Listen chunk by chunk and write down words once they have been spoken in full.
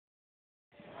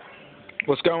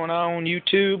What's going on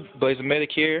YouTube? Blazing Medic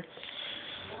here.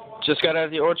 Just got out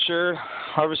of the orchard,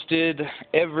 harvested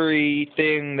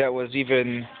everything that was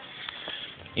even,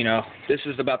 this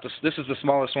is the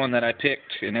smallest one that I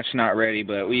picked, and it's not ready,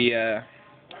 but we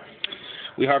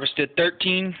harvested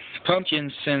 13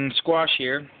 pumpkins and squash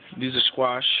here. These are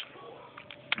squash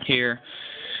here.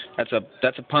 That's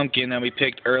a pumpkin that we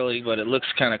picked early, but it looks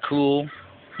kind of cool,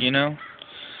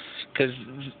 because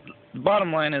the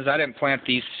bottom line is I didn't plant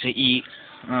these to eat.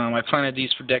 I planted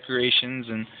these for decorations,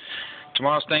 and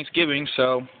tomorrow's Thanksgiving,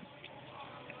 so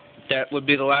that would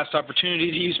be the last opportunity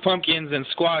to use pumpkins and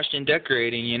squash in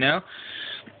decorating,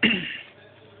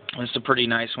 It's a pretty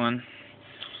nice one.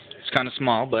 It's kind of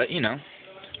small, but,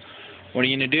 what are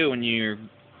you going to do when you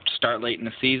start late in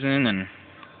the season and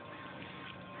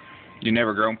you've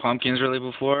never grown pumpkins really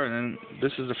before? And then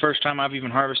this is the first time I've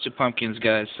even harvested pumpkins,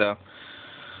 guys, so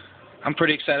I'm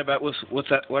pretty excited about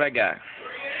what I got.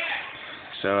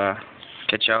 So,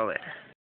 catch y'all later.